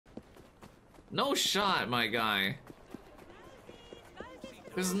No shot, my guy.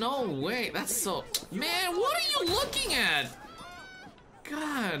 There's no way. That's so... Man, what are you looking at?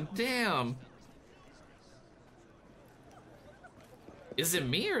 God damn. Is it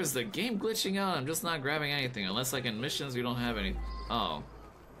me or is the game glitching out? I'm just not grabbing anything. Unless like in missions we don't have any... Oh.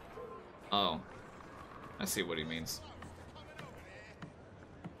 Oh. I see what he means.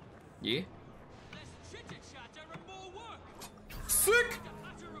 Yeah? Sick!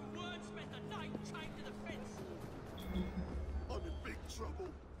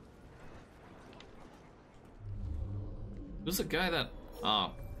 Who's the guy that...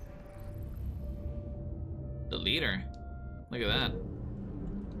 Oh. The leader. Look at that.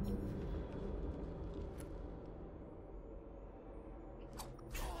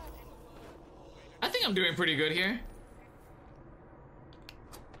 I think I'm doing pretty good here.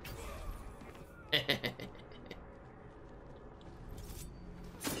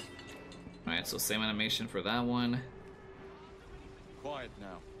 Alright, so same animation for that one. Quiet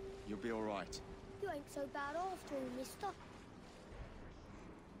now. You'll be alright. You ain't so bad after all, mister.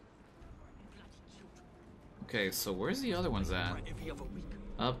 Okay, so where's the other ones at?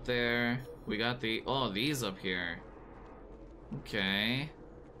 Up there. We got the... Oh, these up here. Okay.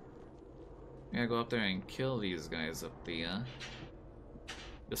 I gotta go up there and kill these guys up there.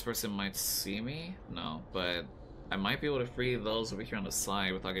 This person might see me? No, but I might be able to free those over here on the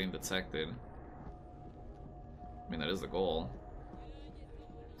side without getting detected. I mean, that is the goal.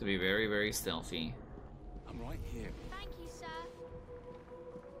 To be very, very stealthy. I'm right here. Thank you, sir.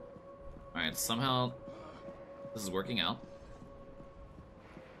 Alright, somehow this is working out.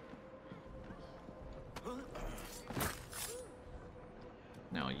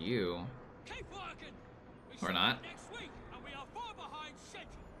 Now you... Or not.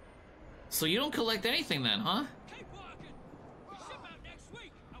 So you don't collect anything then, huh?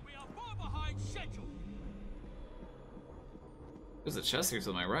 There's a chest here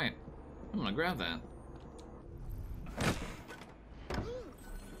to my right. I'm gonna grab that.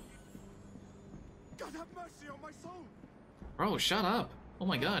 God have mercy on my soul. Bro, shut up. Oh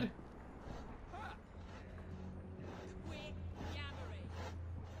my god.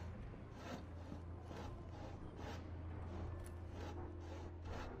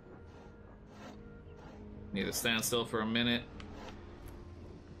 Need to stand still for a minute.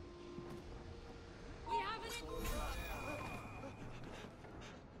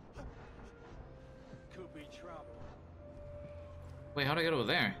 Could be trouble. Wait, how'd I get over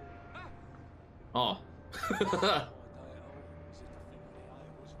there? Oh.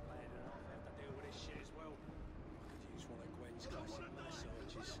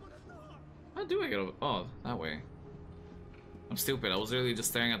 How do I get over? Oh, that way. I'm stupid. I was literally just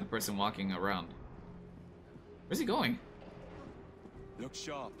staring at the person walking around. Where's he going? Look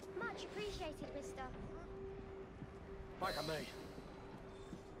sharp. Much appreciated, mister. Back at me.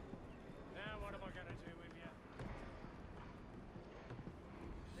 Now what am I gonna do with you?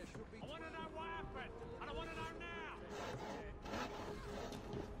 I wanna know what happened, and I wanna know now.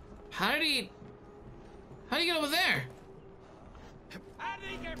 How did he get over there? How did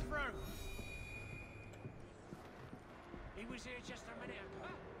he get through? He was here just a minute ago.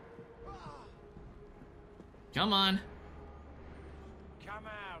 Come on. Come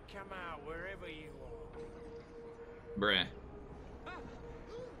out, wherever you are. Bruh.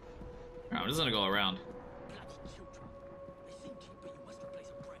 Alright, I'm just gonna go around.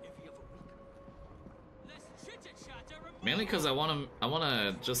 Mainly because I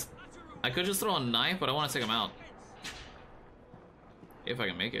wanna just... I could just throw a knife, but I wanna take him out. If I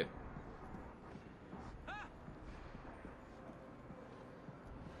can make it.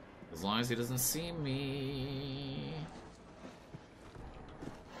 As long as he doesn't see me.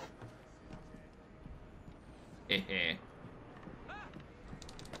 Hehe.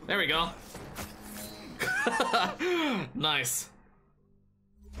 There we go. Nice.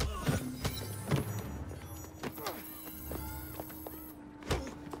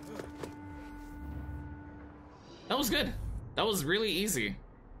 That was good. That was really easy.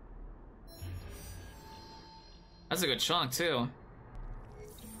 That's a good chunk too.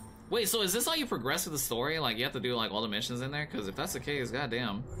 Wait, so is this how you progress with the story? Like, you have to do, like, all the missions in there? Because if that's the case,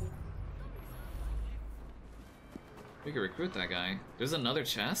 goddamn. We could recruit that guy. There's another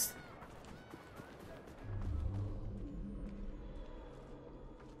chest?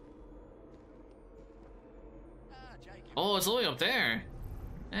 Oh, it's all the way up there.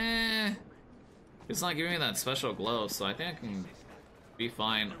 It's not giving me that special glow, so I think I can be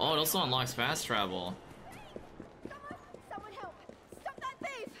fine. Oh, it also unlocks fast travel.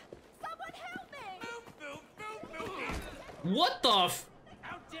 What the f-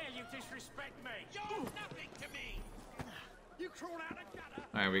 How dare you disrespect me?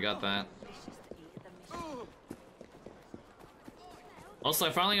 Alright, we got that. Also,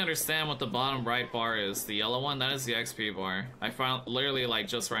 I finally understand what the bottom right bar is. The yellow one, that is the XP bar. I finally, literally, like,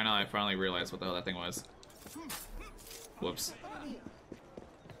 just right now, I finally realized what the hell that thing was. Whoops.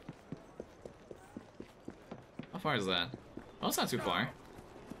 How far is that? Oh, it's not too far.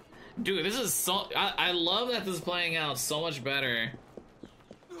 Dude, this is so... I love that this is playing out so much better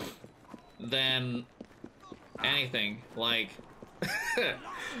than anything. Like...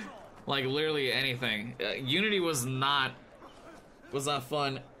 like, literally anything. Unity was not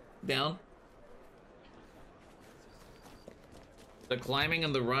fun. Down. The climbing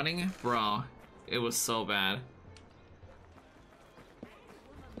and the running, bro, it was so bad.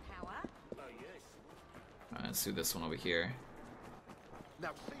 Alright, let's do this one over here.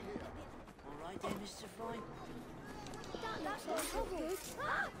 Now see here. All right then, Mr. Fry. That's not so good.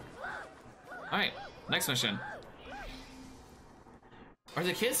 Alright, next mission. Are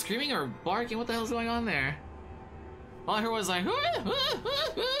the kids screaming or barking? What the hell's going on there? All I heard was like,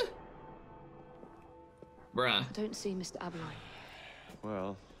 bruh. I don't see Mr. Aberline.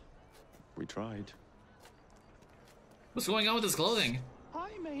 Well, we tried. What's going on with his clothing? I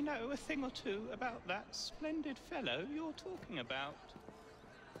may know a thing or two about that splendid fellow you're talking about.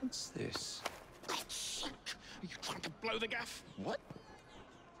 What's this? God's sake! Are you trying to blow the gaff? What?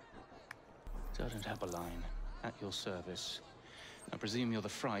 Sergeant Aberline, at your service. I presume you're the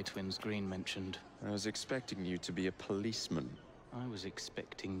Fry twins Green mentioned. I was expecting you to be a policeman. I was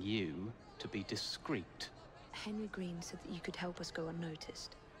expecting you to be discreet. Henry Green said that you could help us go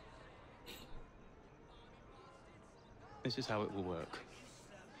unnoticed. This is how it will work.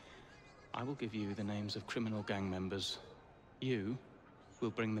 I will give you the names of criminal gang members. You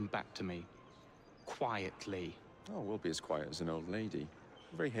will bring them back to me. Quietly. Oh, we'll be as quiet as an old lady.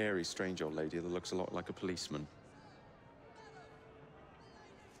 A very hairy, strange old lady that looks a lot like a policeman.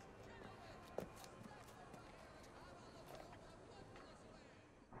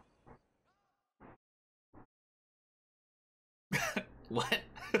 What?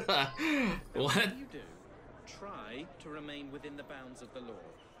 What? Whatever you do, try to remain within the bounds of the law,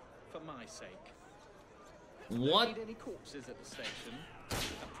 for my sake. What? Don't need any corpses at the station.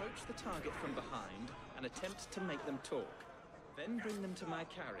 Approach the target from behind and attempt to make them talk. Then bring them to my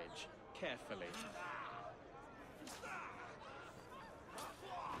carriage, carefully.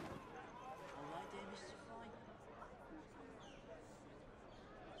 All right then, Mr. Fry.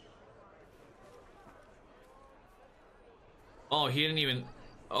 Oh, he didn't even...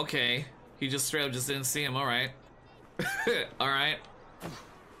 Okay. He just straight up just didn't see him, alright. Alright.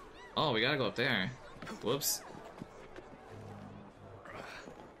 Oh, we gotta go up there. Whoops.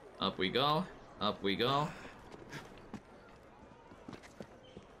 Up we go. Up we go.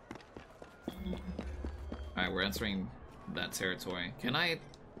 Alright, we're entering that territory. Can I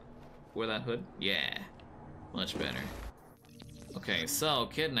wear that hood? Yeah. Much better. Okay, so,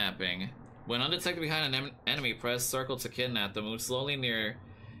 kidnapping. When undetected behind an enemy, press circle to kidnap them. Move slowly near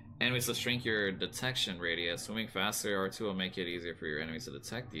enemies to shrink your detection radius. Moving faster, R2 will make it easier for your enemies to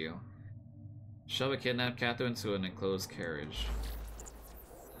detect you. Shove a kidnapped captive into an enclosed carriage.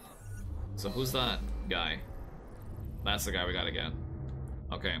 So who's that guy? That's the guy we gotta get.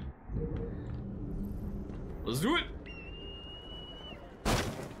 Okay. Let's do it!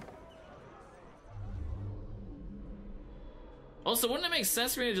 Also, wouldn't it make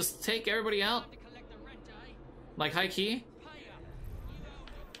sense for me to just take everybody out? Like high key?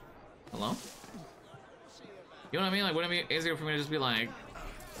 Hello? You know what I mean? Like, wouldn't it be easier for me to just be like...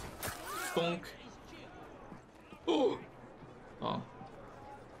 Funk. Ooh. Oh.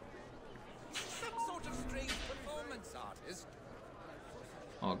 Some sort of strange performance artist.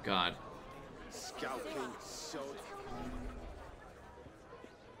 Oh god. Scalping sod.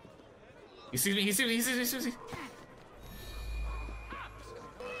 He sees me, he sees me, he sees me, he sees me.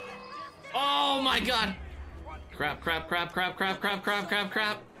 Oh my god! Crap, crap, crap, crap, crap, crap, crap, crap,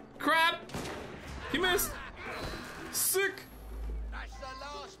 crap, crap! He missed! Sick! That's the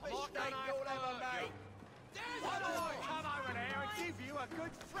last mistake you'll ever make. Come over here and give you a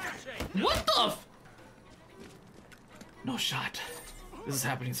good thrashing. What the f- No shot. This is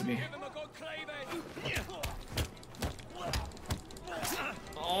happening to me.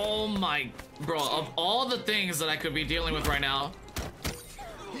 Oh my... Bro, of all the things that I could be dealing with right now...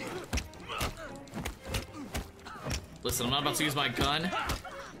 Listen, I'm not about to use my gun,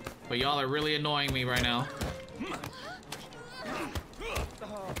 but y'all are really annoying me right now.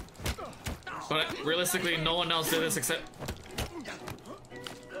 But realistically, no one else did this except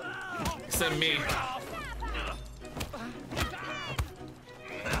me.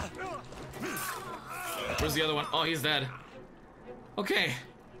 Where's the other one? Oh, he's dead. Okay.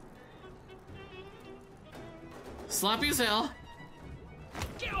 Sloppy as hell.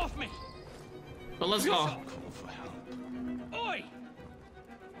 Get off me! But let's go. Oi!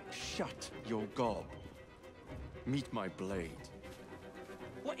 Shut your gob. Meet my blade.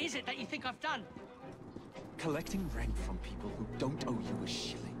 What is it that you think I've done? Collecting rent from people who don't owe you a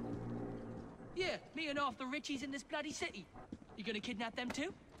shilling. Yeah, me and half the richies in this bloody city. You gonna kidnap them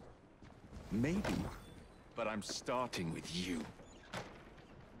too? Maybe, but I'm starting with you.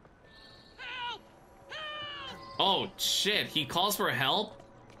 Help! Help! Oh shit, he calls for help?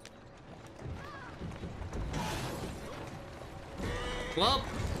 Well,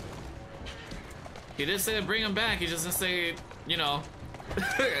 he did say to bring him back, he just didn't say, you know,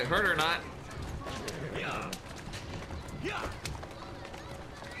 hurt or not.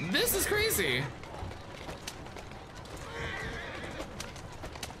 This is crazy.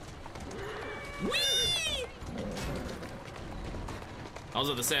 Whee! I was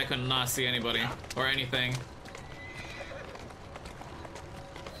about to say I could not see anybody or anything.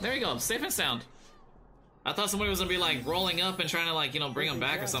 There you go, safe and sound. I thought somebody was gonna be like rolling up and trying to like, you know, bring him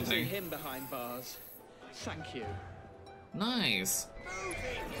back or something. Him behind bars. Thank you. Nice.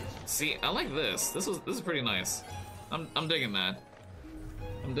 See, I like this. This is pretty nice. I'm digging that.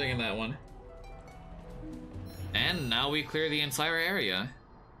 I'm digging that one. And now we clear the entire area.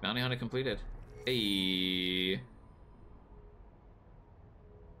 Bounty hunter completed. Hey.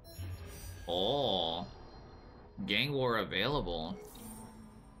 Oh. Gang war available.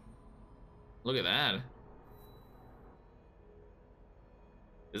 Look at that.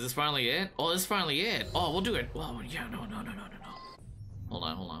 Is this finally it? Oh, this is finally it. Oh, we'll do it. Oh, yeah, no. Hold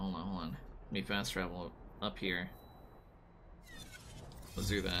on. Let me fast travel up here. Let's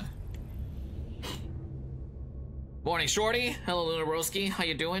do that. Morning, Shorty. Hello, Luna Broski. How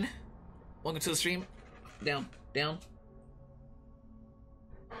you doing? Welcome to the stream. Down.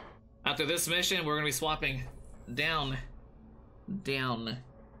 After this mission, we're gonna be swapping down.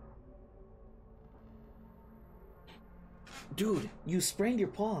 Dude, you sprained your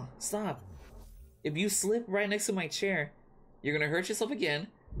paw. Stop. If you slip right next to my chair, you're gonna hurt yourself again.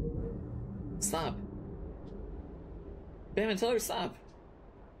 Stop. Damn it, tell her to stop.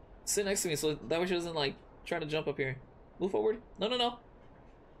 Sit next to me so that way she doesn't like try to jump up here. Move forward. No.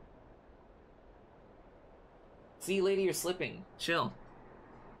 See, lady, you're slipping. Chill.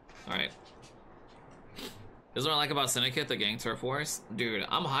 Alright. This is what I like about Syndicate, the gang turf wars. Dude,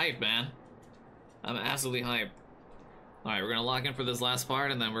 I'm hyped, man. I'm absolutely hyped. Alright, we're gonna lock in for this last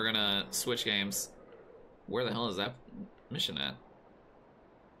part and then we're gonna switch games. Where the hell is that mission at?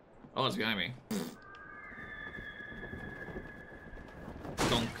 Oh, it's behind me.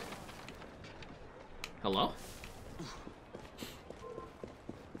 Donk. Hello?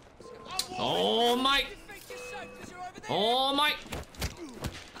 Oh my! Oh my!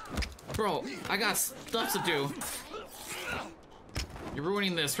 Bro, I got stuff to do. You're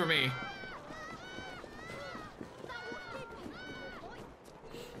ruining this for me.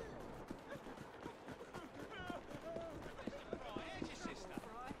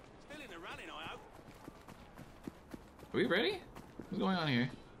 Are we ready? What's going on here?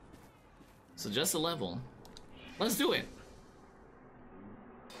 Suggest a level. Let's do it.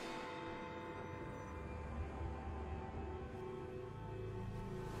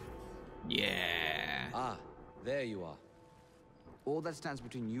 Yeah. Ah, there you are. All that stands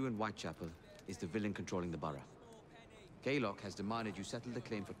between you and Whitechapel is the villain controlling the borough. Kaylock has demanded you settle the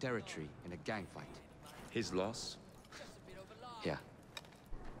claim for territory in a gang fight. His loss? Yeah.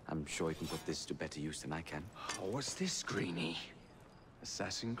 I'm sure he can put this to better use than I can. Oh, what's this, Greenie?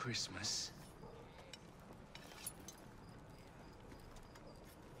 Assassin Christmas?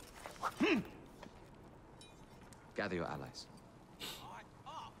 Gather your allies.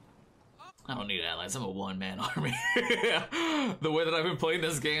 I don't need allies, I'm a one-man army. The way that I've been playing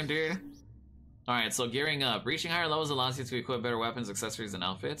this game, dude. Alright, so gearing up. Reaching higher levels allows you to equip better weapons, accessories, and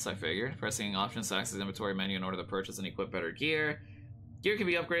outfits, I figured. Pressing options to access the inventory menu in order to purchase and equip better gear. Gear can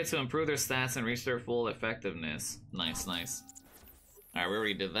be upgraded to improve their stats and reach their full effectiveness. Nice. Alright, we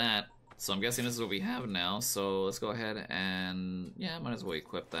already did that. So I'm guessing this is what we have now, so let's go ahead and... yeah, might as well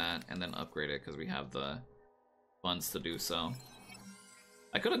equip that and then upgrade it because we have the funds to do so.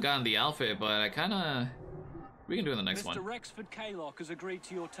 I could have gotten the outfit, but I kinda... we can do it in the next one. Mr. Rexford Kaylock has agreed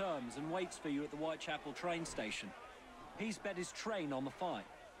to your terms and waits for you at the Whitechapel train station. He's bet his train on the fight.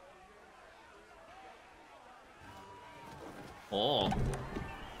 Oh.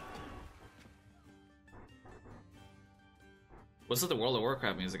 What's with the World of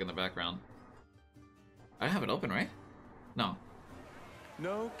Warcraft music in the background? I have it open, right? No.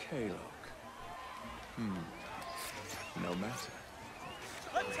 No Kaylock. No matter.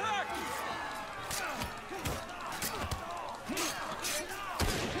 Attack!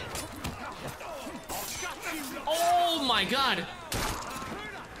 Oh my god!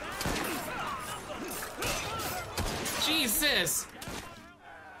 Jesus!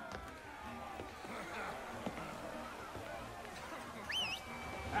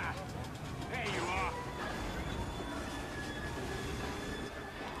 There you are.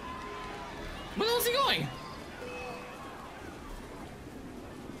 Where the hell is he going?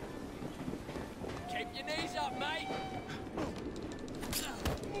 Keep your knees up, mate.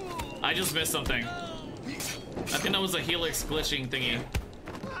 I just missed something. I think that was a helix glitching thingy.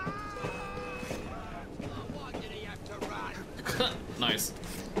 Why did he have to run? Nice.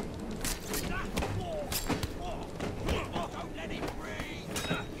 Don't let him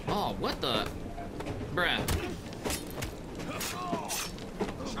breathe. Oh, what the? Bruh.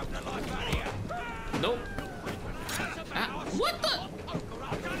 Shove the life out of here. Nope. Ah, what the?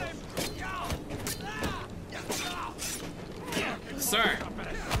 Sir.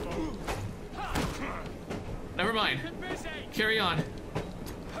 Never mind. Carry on.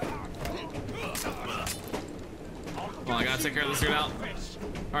 Well, I gotta take care of this dude out.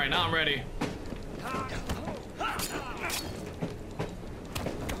 Alright, now I'm ready.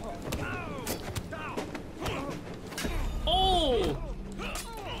 Oh!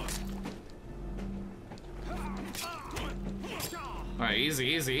 Alright, easy,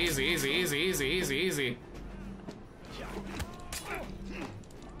 easy, easy, easy, easy, easy, easy, easy.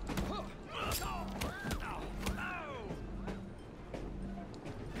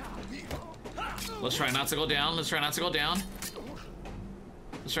 Let's try not to go down. Let's try not to go down.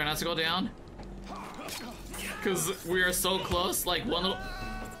 Let's try not to go down. Because we are so close. Like one little...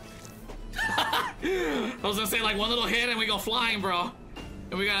 I was gonna say like one little hit and we go flying, bro.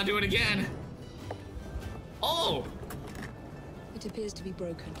 And we gotta do it again. Oh! It appears to be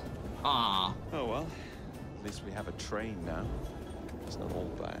broken. Ah. Oh well, at least we have a train now. It's not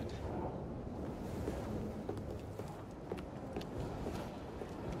all bad.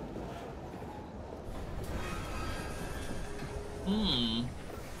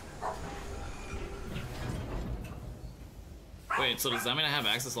 Wait, so does that mean I have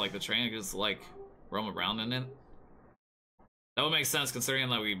access to like the train and just like roam around in it? That would make sense considering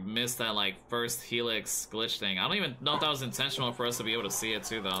that we missed that like first helix glitch thing. I don't even know if that was intentional for us to be able to see it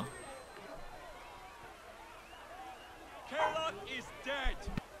too though. Kerlock is dead.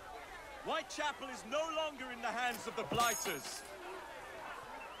 Whitechapel is no longer in the hands of the Blighters.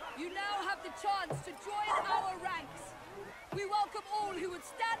 You now have the chance to join our ranks. We welcome all who would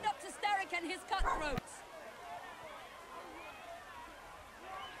stand up to Starrick and his cutthroats.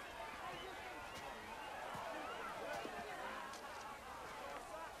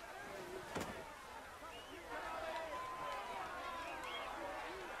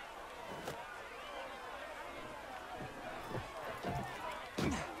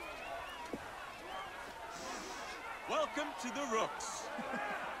 Welcome to the Rooks.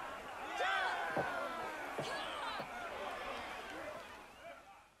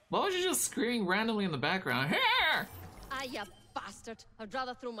 Why was you just screaming randomly in the background? Here! Ah, you bastard. I'd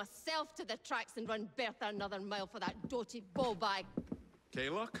rather throw myself to the tracks than run Bertha another mile for that doty ball bag.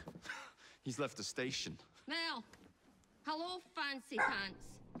 Kaylock? He's left the station. Well, hello, fancy pants.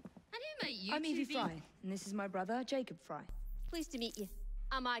 I knew met you I'm two Evie be- Fry, and this is my brother, Jacob Fry. Pleased to meet you.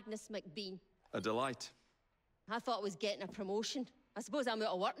 I'm Agnes McBean. A delight. I thought I was getting a promotion. I suppose I'm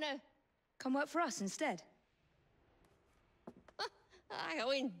out of work now. Come work for us instead. I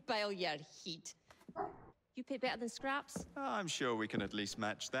won't bile your heat. You pay better than scraps? I'm sure we can at least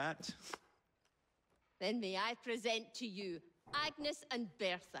match that. Then may I present to you Agnes and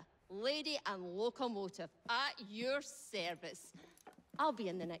Bertha, lady and locomotive, at your service. I'll be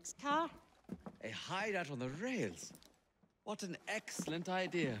in the next car. A hideout on the rails. What an excellent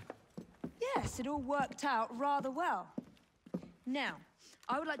idea. Yes, it all worked out rather well. Now,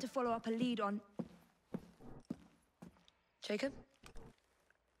 I would like to follow up a lead on... Jacob?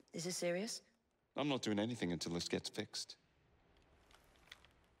 Is this serious? I'm not doing anything until this gets fixed.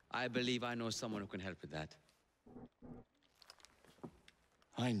 I believe I know someone who can help with that.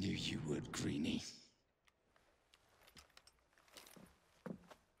 I knew you would, Greenie.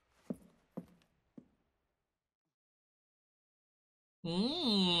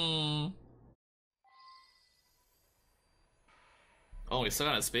 Oh, we still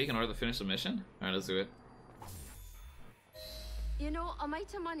gotta speak in order to finish the mission? Alright, let's do it. You know, a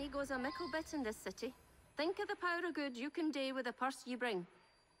mite of money goes a mickle bit in this city. Think of the power of good you can do with the purse you bring.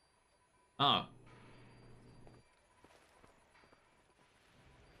 Oh.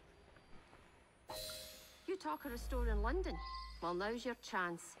 You talk of a store in London. Well, now's your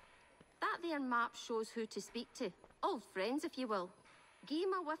chance. That there map shows who to speak to. Old friends, if you will. Give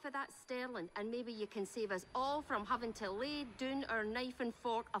him a whiff of that sterling, and maybe you can save us all from having to lay down our knife and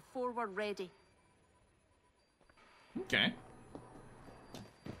fork afore we're ready. Okay.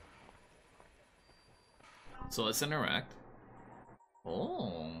 So let's interact.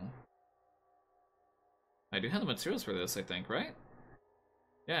 Oh. I do have the materials for this, I think, right?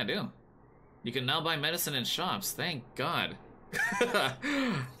 Yeah, I do. You can now buy medicine in shops, thank God.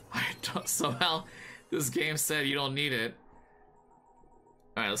 Somehow, this game said you don't need it.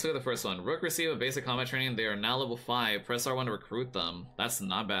 Alright, let's look at the first one. Rook receive a basic combat training. They are now level 5. Press R1 to recruit them. That's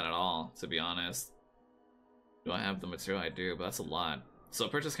not bad at all, to be honest. Do I have the material? I do, but that's a lot. So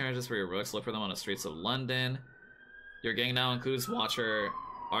purchase carriages for your rooks. Look for them on the streets of London. Your gang now includes Watcher.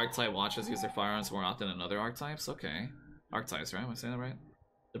 Archetype Watchers use their firearms more often than other archetypes. Okay. Archetypes, right? Am I saying that right?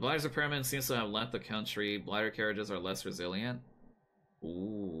 The Blighters of Pyramid seems to have left the country. Blighter carriages are less resilient.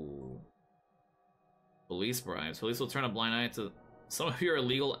 Ooh. Police bribes. Police will turn a blind eye to some of your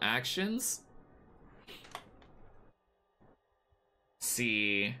illegal actions.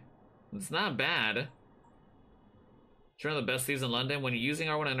 See, it's not bad. Turn the best thieves in London. When you're using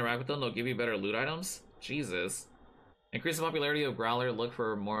R1 to interact with them, they'll give you better loot items. Jesus. Increase the popularity of Growler. Look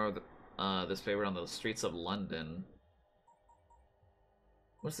for more of this favorite on the streets of London.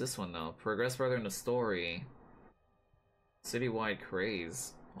 What's this one though? Progress further in the story. Citywide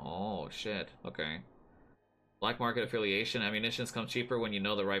craze. Oh shit. Okay. Black market affiliation. Ammunitions come cheaper when you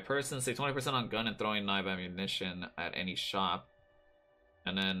know the right person. Save 20% on gun and throwing knife ammunition at any shop.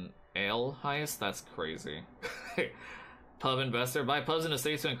 And then ale heist? That's crazy. Pub investor. Buy pubs in the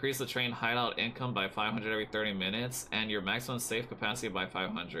city to increase the train hideout income by 500 every 30 minutes and your maximum safe capacity by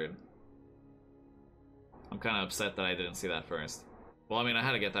 500. I'm kind of upset that I didn't see that first. Well, I mean, I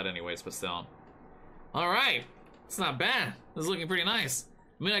had to get that anyways, but still. Alright! It's not bad. This is looking pretty nice.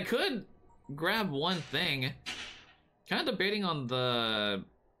 I mean, I could grab one thing. Kind of debating on the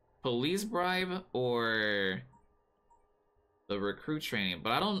police bribe or the recruit training,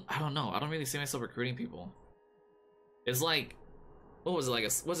 but I don't know. I don't really see myself recruiting people. It's like, what was it, like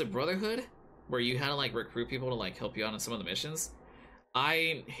was it Brotherhood? Where you had to like recruit people to like help you out on some of the missions?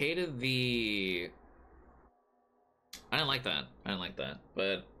 I hated the... I didn't like that.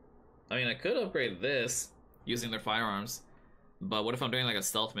 But, I mean, I could upgrade this using their firearms. But what if I'm doing like a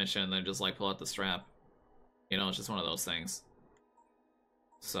stealth mission and then just like pull out the strap? You know, it's just one of those things.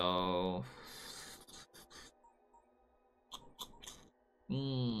 So...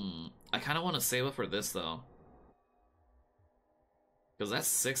 I kind of want to save up for this though. Because that's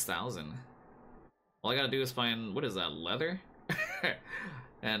 6,000. All I gotta do is find, what is that, leather?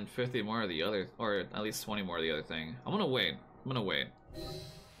 And 50 more of the other, or at least 20 more of the other thing. I'm gonna wait.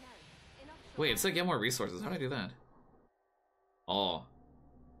 Wait, it said get more resources. How do I do that? Oh.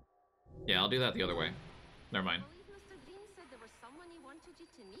 Yeah, I'll do that the other way. Never mind.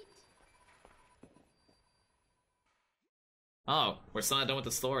 Oh, we're still not done with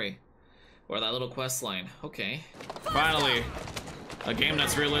the story. Or that little quest line. Okay. Finally! A game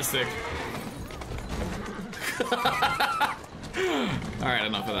that's realistic. Alright,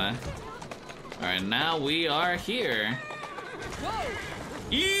 enough of that. Alright, now we are here.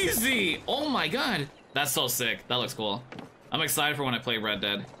 Easy! Oh my god! That's so sick. That looks cool. I'm excited for when I play Red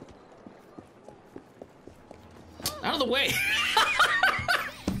Dead. Out of the way!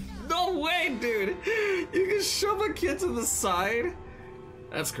 No way, dude! You can shove a kid to the side?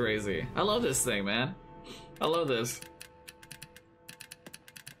 That's crazy. I love this thing, man. I love this.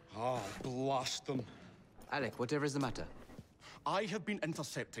 Oh, blast them. Alec, whatever is the matter? I have been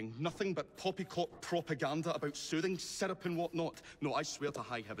intercepting nothing but poppycock propaganda about soothing syrup and whatnot. No, I swear to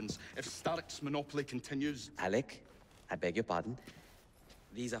high heavens, if Starrick's monopoly continues... Alec, I beg your pardon.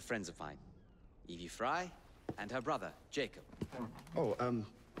 These are friends of mine. Evie Fry and her brother, Jacob. Oh,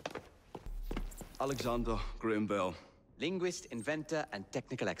 Alexander Graham Bell. Linguist, inventor, and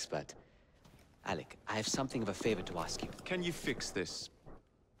technical expert. Alec, I have something of a favor to ask you. Can you fix this?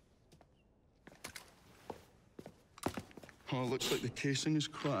 Oh, looks like the casing is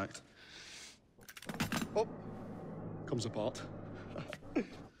cracked. Oh, comes apart.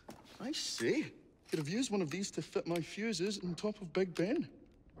 I see. Could have used one of these to fit my fuses on top of Big Ben.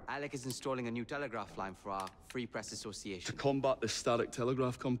 Alec is installing a new telegraph line for our Free Press Association. To combat the Starrick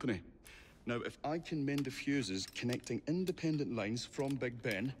Telegraph Company. Now, if I can mend the fuses connecting independent lines from Big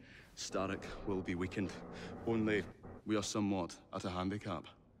Ben, Starrick will be weakened. Only we are somewhat at a handicap.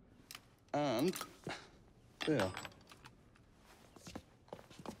 And there.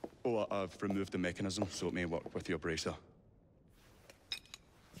 Oh, I've removed the mechanism so it may work with your bracer.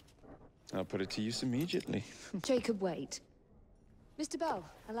 I'll put it to use immediately. Jacob, wait. Mr. Bell,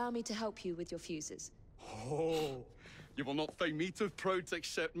 allow me to help you with your fuses. Oh, you will not find me too proud to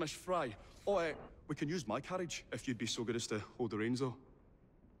accept Miss Fry. Oh, we can use my carriage, if you'd be so good as to hold the reins, though.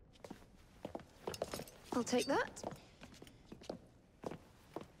 I'll take that.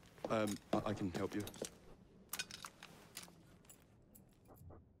 I can help you.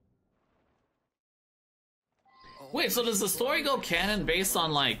 Wait, so does the story go canon based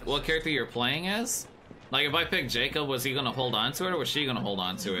on, like, what character you're playing as? Like, if I pick Jacob, was he gonna hold on to it, or was she gonna hold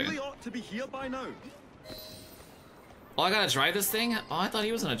on to it? You really ought to be here by now. Oh, I gotta drive this thing? Oh, I thought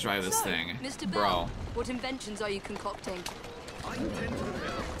he was gonna drive this thing. Mr. Bro. Bell, what inventions are you concocting? I intend to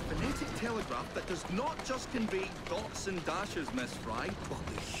develop a phonetic telegraph that does not just convey dots and dashes, Miss Fry, but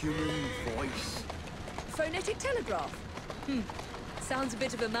the human voice. Phonetic telegraph? Sounds a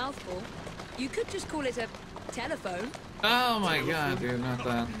bit of a mouthful. You could just call it a telephone. Oh my god, dude, not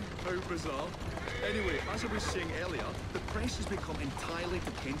that. How bizarre. Anyway, as I was saying earlier, the press has become entirely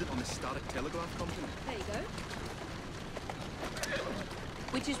dependent on the Static Telegraph Company. There you go.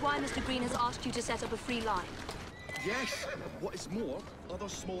 Which is why Mr. Green has asked you to set up a free line. Yes. What is more, other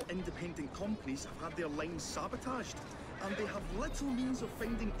small independent companies have had their lines sabotaged, and they have little means of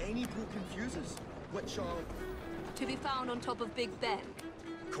finding any broken fuses, which are... To be found on top of Big Ben.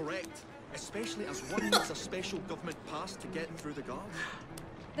 Correct. Especially as one needs a special government pass to get through the guards.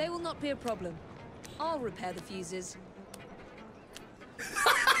 They will not be a problem. I'll repair the fuses.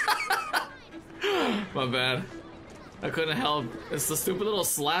 My bad. I couldn't help. It's the stupid little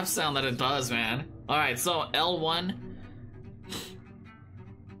slap sound that it does, man. Alright, so L1.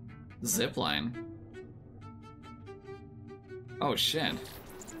 Zipline. Oh shit.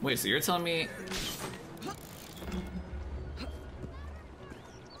 Wait, so you're telling me...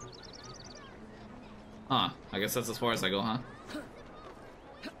 Huh, I guess that's as far as I go, huh?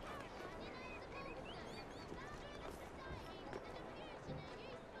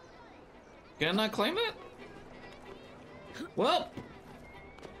 Can I not claim it? Well...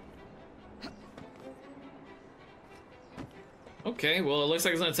 Okay, well it looks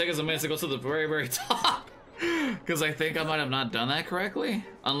like it's gonna take us a minute to go to the very, very top. Because I think I might have not done that correctly.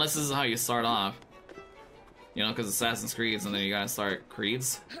 Unless this is how you start off. You know, because Assassin's Creed's and then you gotta start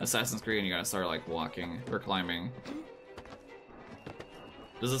Creeds. Assassin's Creed and you gotta start like walking or climbing.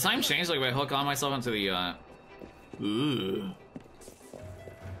 Does the time change like if I hook on myself into the Ooh.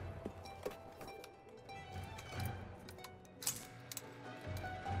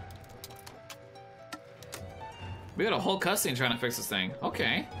 We got a whole cutscene trying to fix this thing.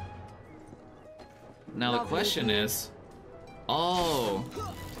 Okay. Now the question is... Oh.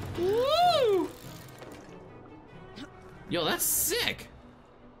 Woo! Yo, that's sick.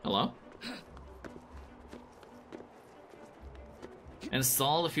 Hello?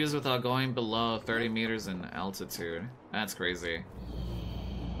 Install the fuse without going below 30 meters in altitude. That's crazy.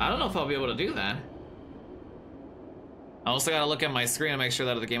 I don't know if I'll be able to do that. I also gotta look at my screen to make sure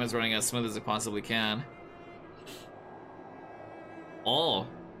that the game is running as smooth as it possibly can. Oh.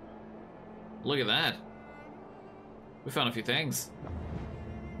 Look at that. We found a few things.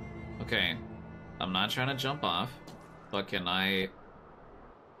 Okay. I'm not trying to jump off, but can I...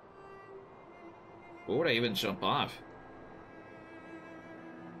 Where would I even jump off?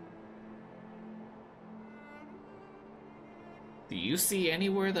 Do you see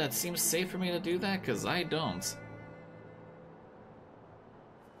anywhere that seems safe for me to do that? Because I don't.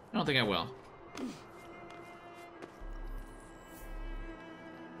 I don't think I will.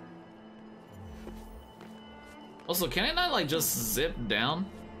 Also, can I not, like, just zip down?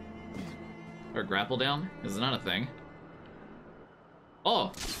 Or grapple down? Is it not a thing?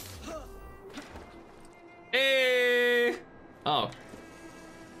 Oh! Hey! Oh.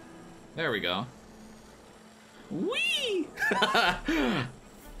 There we go. Whee!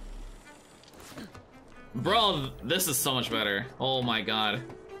 Bro, this is so much better. Oh my god.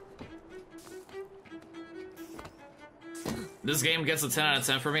 This game gets a 10 out of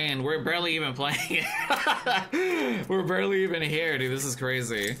 10 for me, and we're barely even playing it. We're barely even here, dude. This is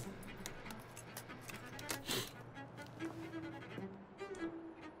crazy.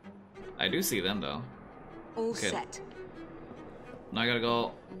 I do see them, though. All set. Now I gotta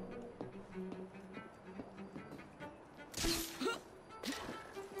go.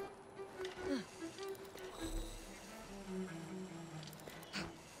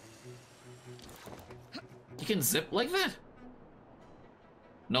 You can zip like that?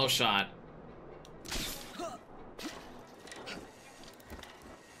 No shot.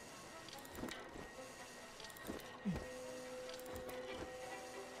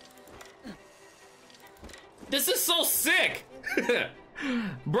 This is so sick!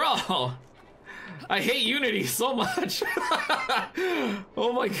 Bro! I hate Unity so much.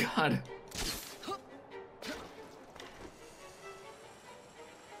 Oh my god.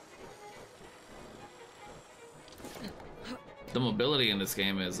 The mobility in this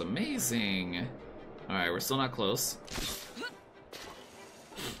game is amazing. Alright, we're still not close.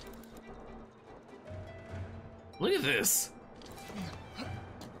 Look at this.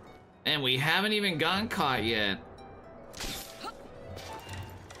 And we haven't even gotten caught yet.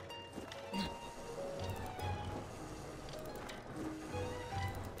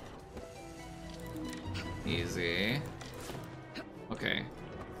 Easy. Okay.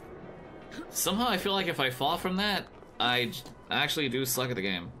 Somehow I feel like if I fall from that, I actually do suck at the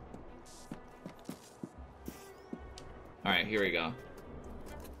game. Alright, here we go.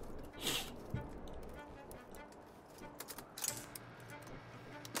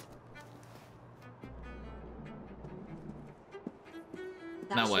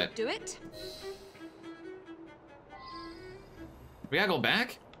 That now should what? do it. We gotta go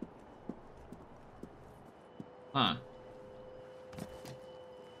back? Huh.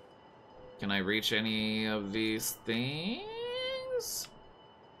 Can I reach any of these things?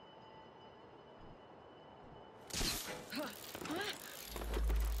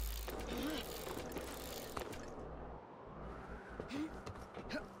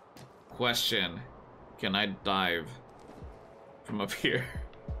 Question. Can I dive from up here?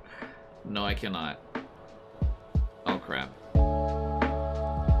 No, I cannot. Oh, crap.